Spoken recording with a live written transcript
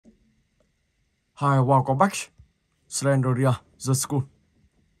Hi, welcome back. Slendrina The School.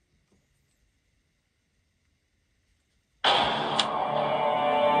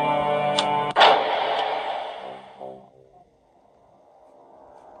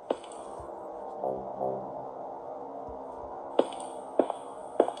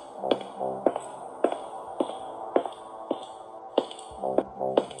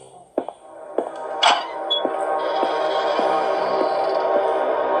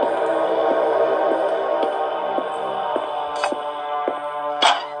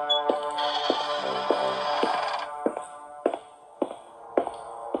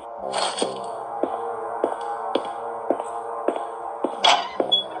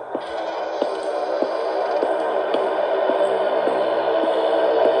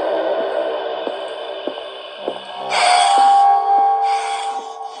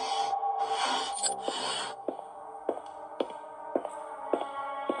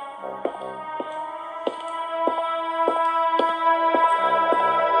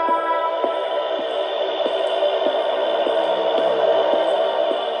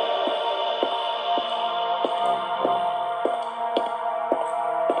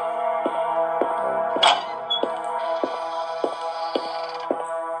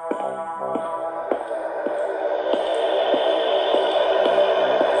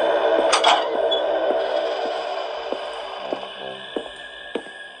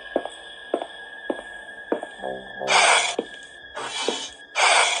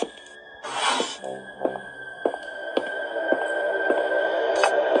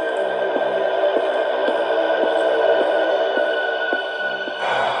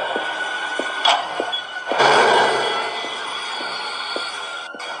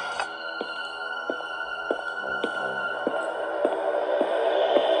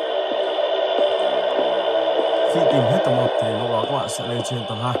 Khi tìm hết tầng 1 thì lúc đó các bạn sẽ lên trên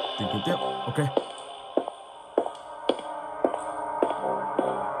tầng 2 tìm kiếm tiếp. Ok.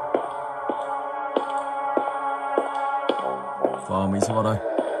 Và mình sẽ vào đây.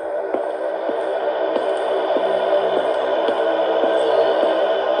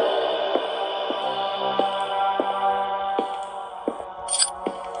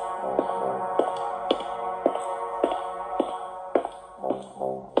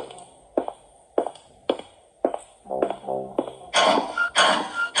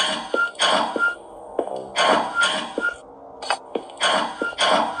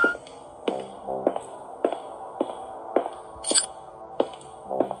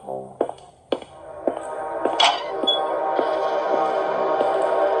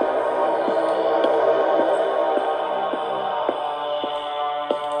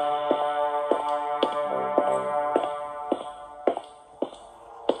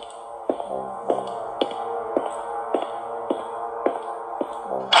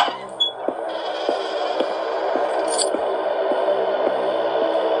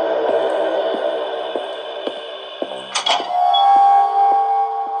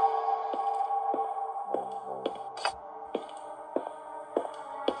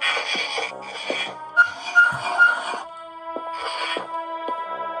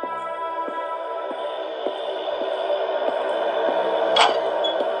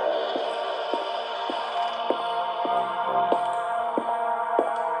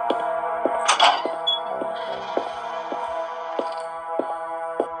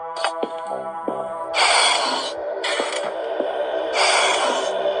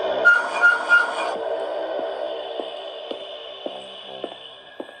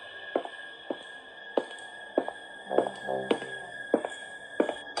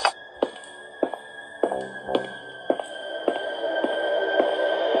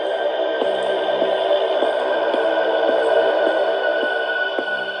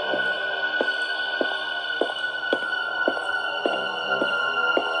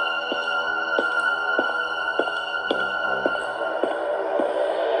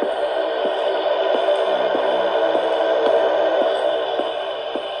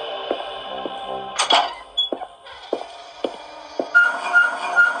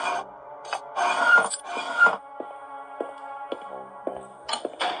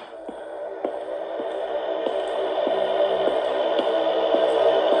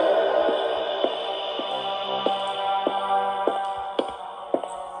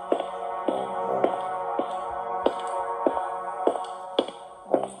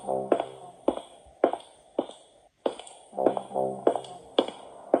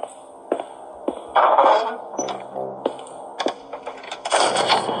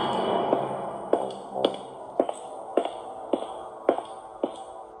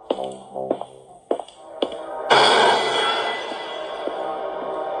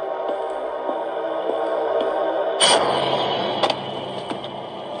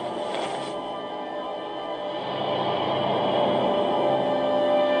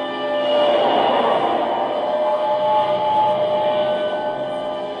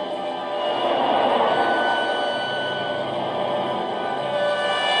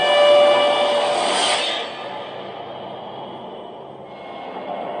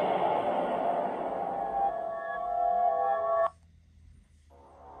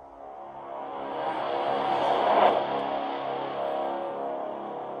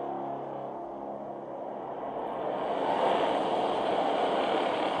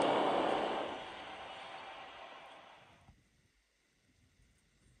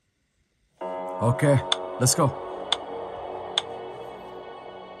 Okay, let's go.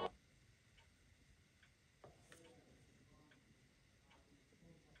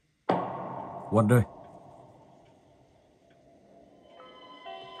 One day.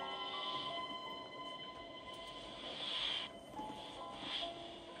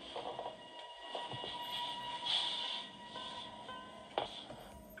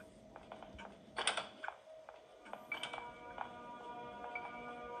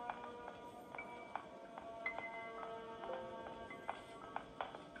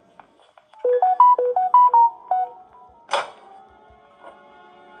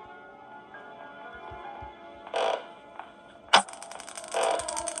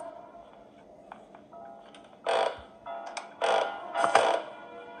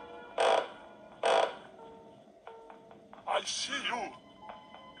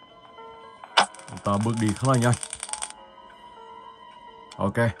 Chúng ta bước đi khá là nhanh.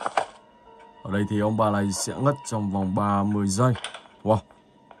 Ok. Ở đây thì ông bà này sẽ ngất trong vòng 30 giây. Wow,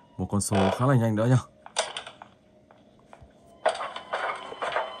 một con số khá là nhanh nữa nhá.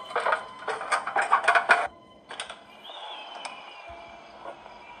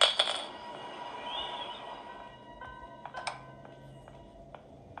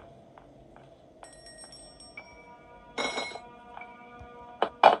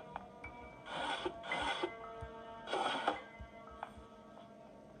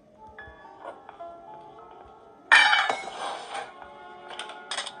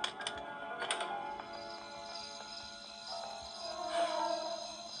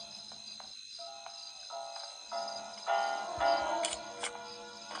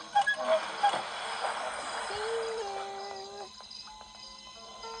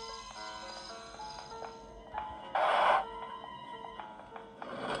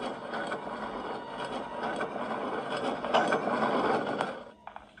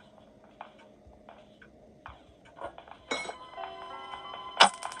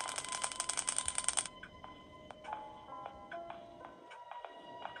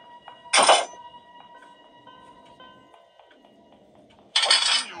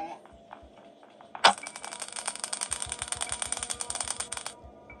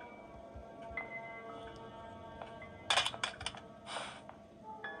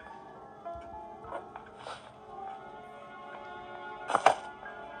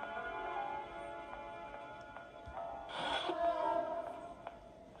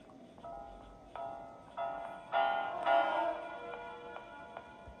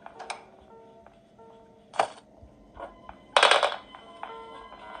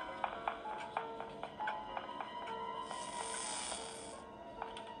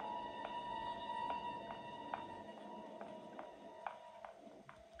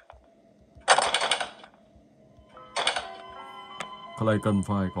 Cái này cần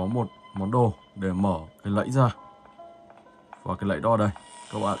phải có một món đồ để mở cái lẫy ra. Và cái lẫy đó đây,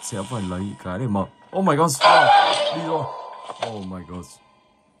 các bạn sẽ phải lấy cái để mở. Oh my god, đi rồi. Oh my god.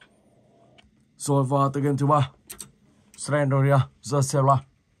 Rồi và tựa game thứ 3, Slendrina The Cellar.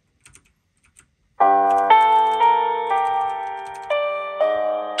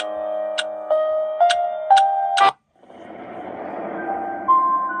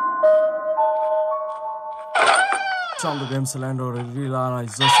 Trong tựa game Slendrina này,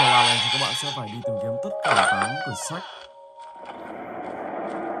 The Cellar này thì các bạn sẽ phải đi tìm kiếm tất cả 8 quyển sách.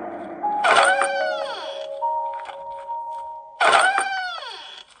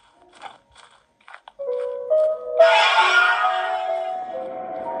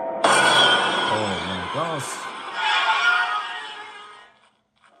 Oh my gosh.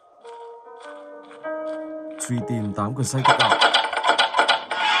 Truy tìm 8 quyển sách tất cả.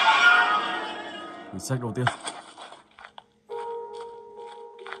 Quyển sách đầu tiên.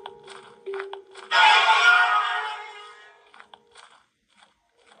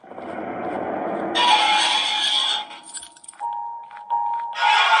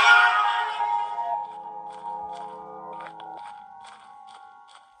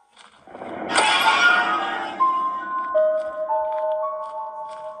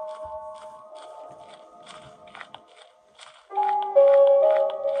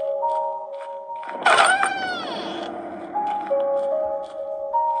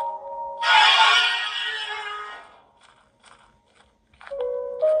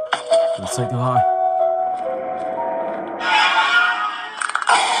 sách thứ hai.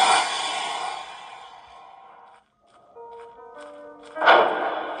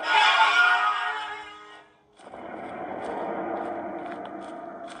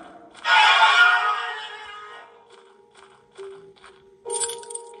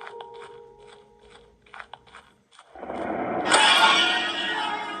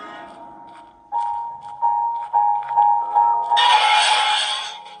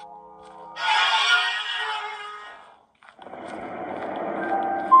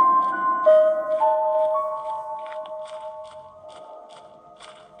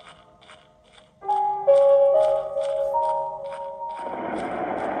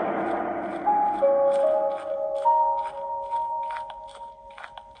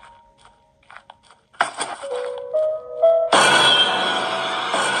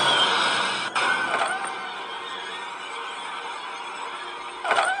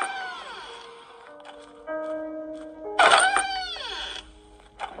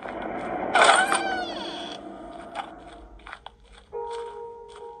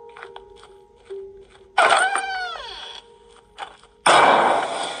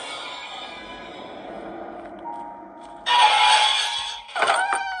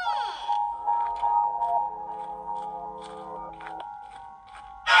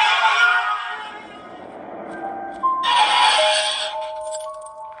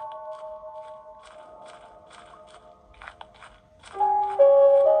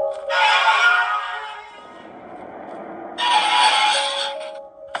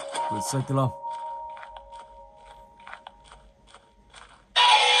 Quyển sách thứ 5.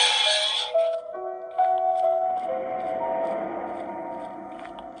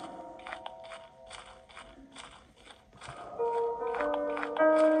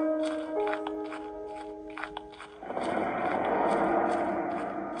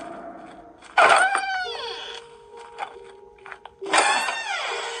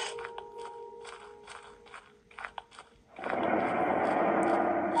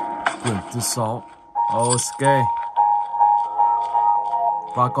 Quyển thứ 6. Ok.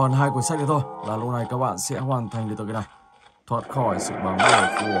 Và còn 2 cuốn sách nữa thôi là lúc này các bạn sẽ hoàn thành được cái này, thoát khỏi sự bám đuổi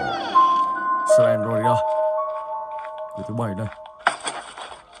của Slendrina. Quyển thứ 7 đây.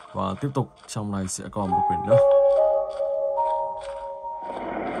 Và tiếp tục trong này sẽ còn một quyển nữa.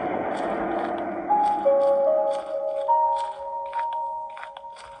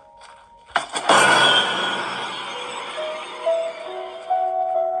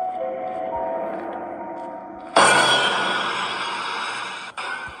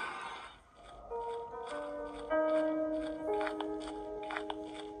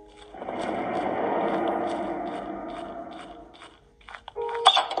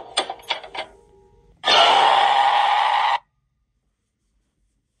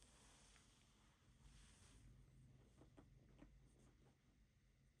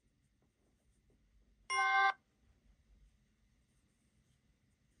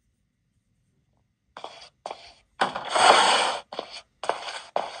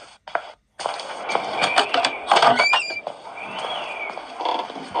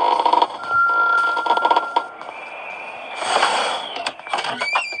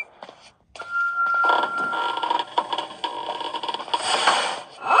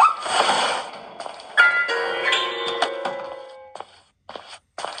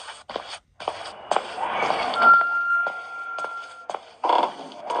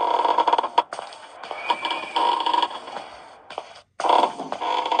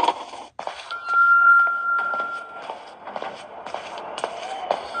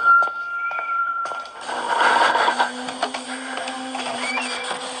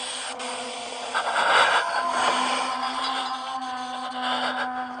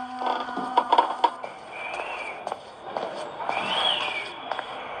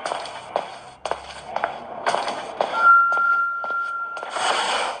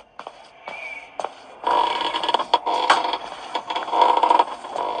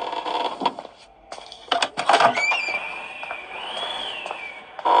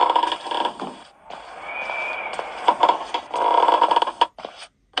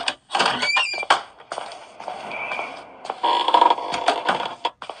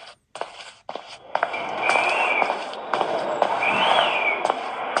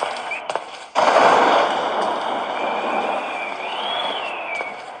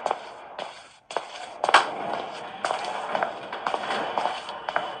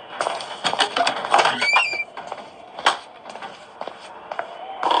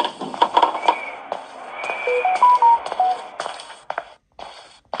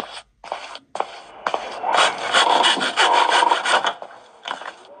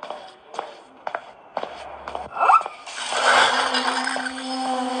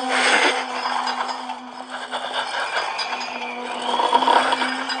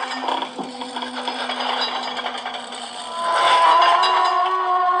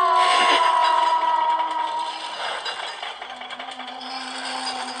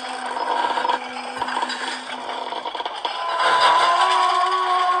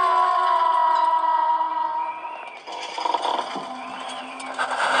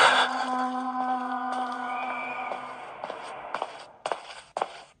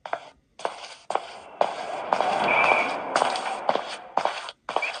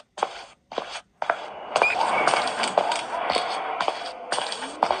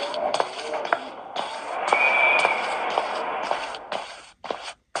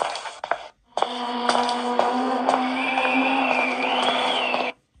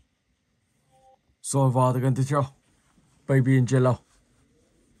 Rồi vào từ kênh tiếp theo, Baby Angelo.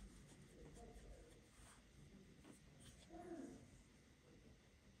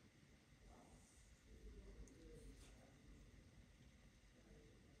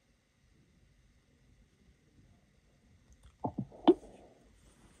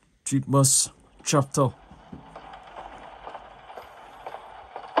 Dreamers Chapter.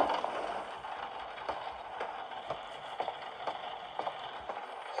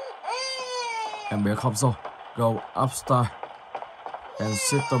 Em bé khóc rồi. Go upstairs and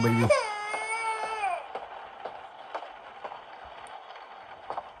sit the baby.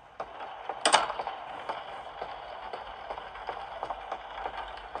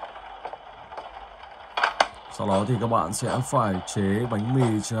 Sau đó thì các bạn sẽ phải chế bánh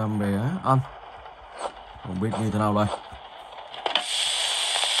mì cho em bé ăn. Không biết như thế nào đây.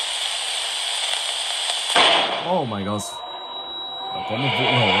 Oh my god. Đã có một vụ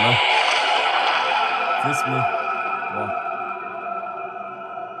nổ đây. Kiss me. Wow.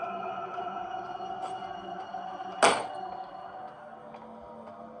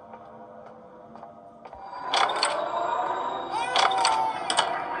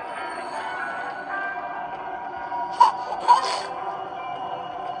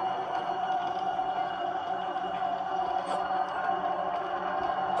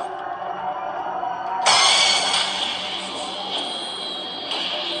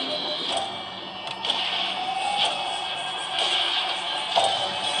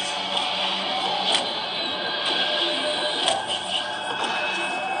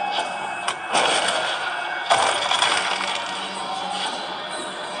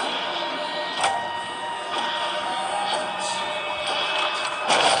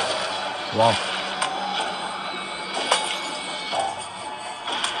 Wow.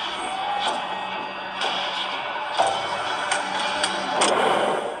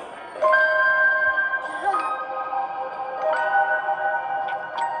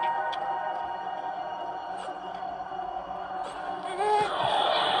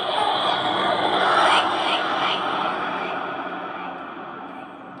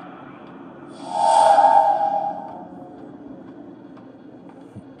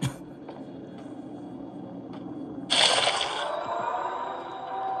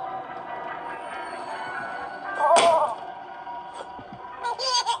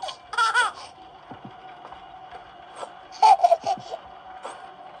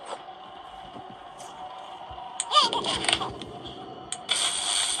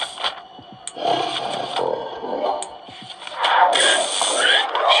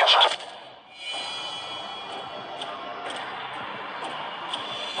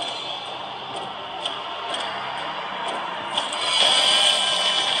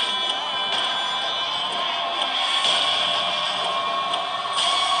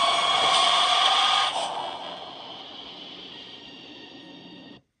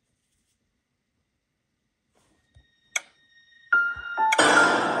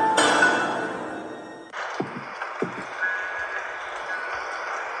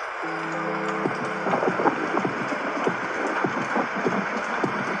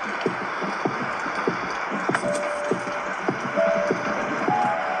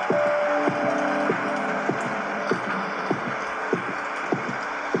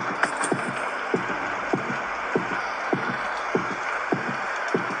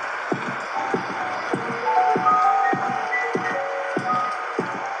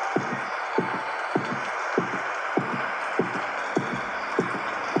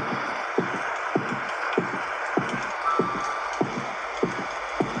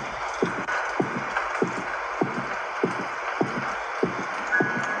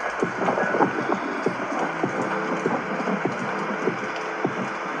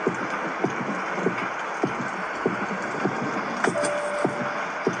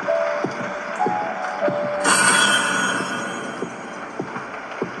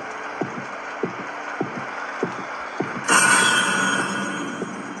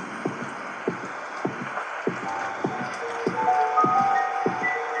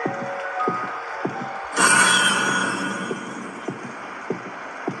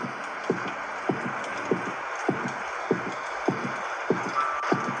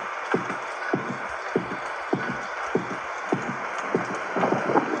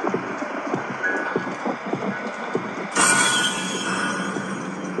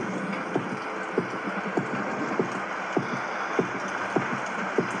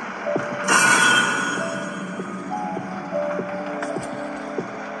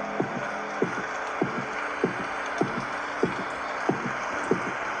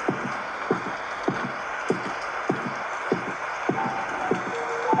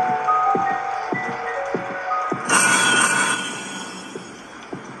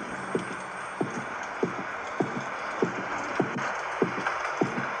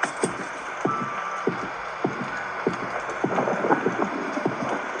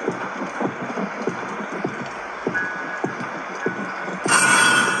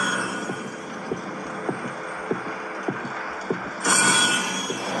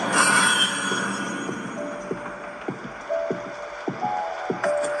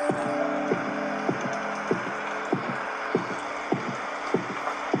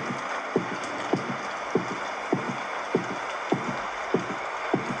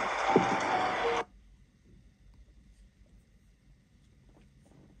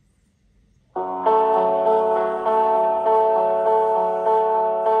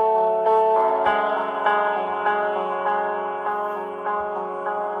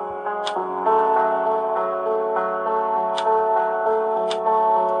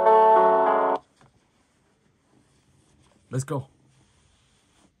 Let's go.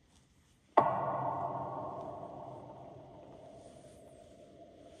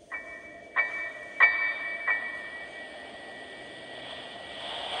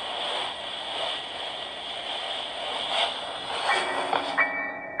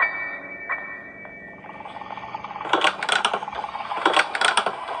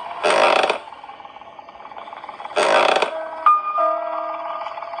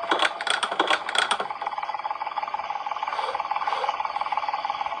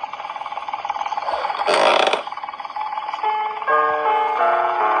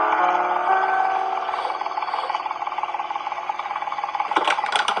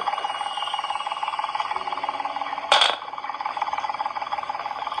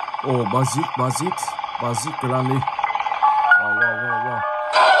 Ồ, Baldis clan đi. Wow.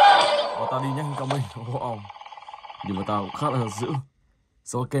 Và ta đi nhanh cả mình. Wow. Nhưng mà ta cũng khá là dữ.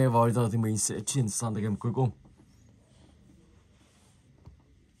 Rồi ok, và bây giờ thì mình sẽ chuyển sang tới game cuối cùng.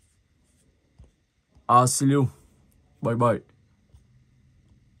 Asylum 77.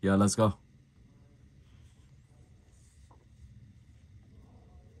 Yeah, let's go.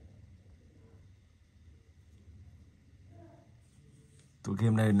 Tụi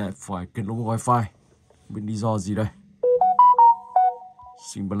game này lại phải kết nối wifi. Bên lý do gì đây?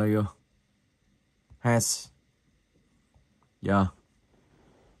 Single player has. Yeah.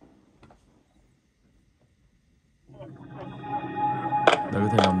 Đây có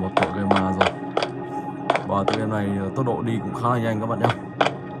thể là một tựa game mà rồi. Và tựa game này tốc độ đi cũng khá là nhanh các bạn nhé.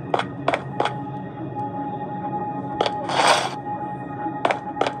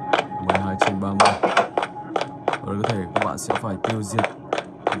 Ở đây có thể các bạn sẽ phải tiêu diệt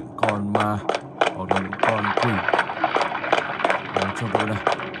những con ma hoặc là những con quỷ. Trong tôi này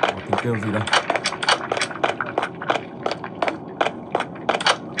có tiếng kêu gì đây?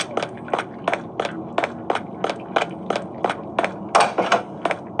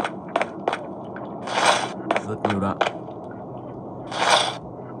 Rất nhiều đạn.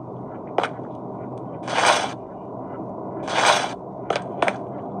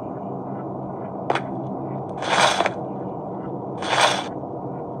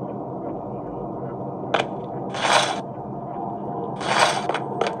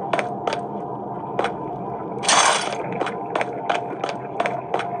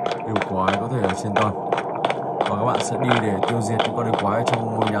 Quái có thể ở trên toàn và các bạn sẽ đi để tiêu diệt những con yêu quái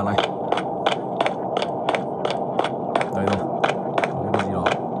trong ngôi nhà này. Đây rồi, có cái gì đó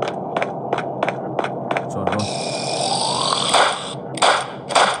chuẩn luôn.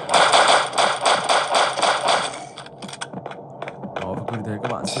 Đó, và như thế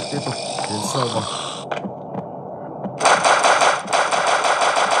các bạn sẽ tiếp tục tiến sâu vào.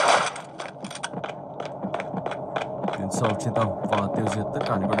 Sâu trên tầng và tiêu diệt tất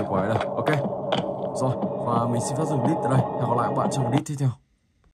cả những con yêu quái đây. Ok. Rồi, và mình xin phép dừng clip tại đây. Hẹn gặp lại các bạn trong clip tiếp theo.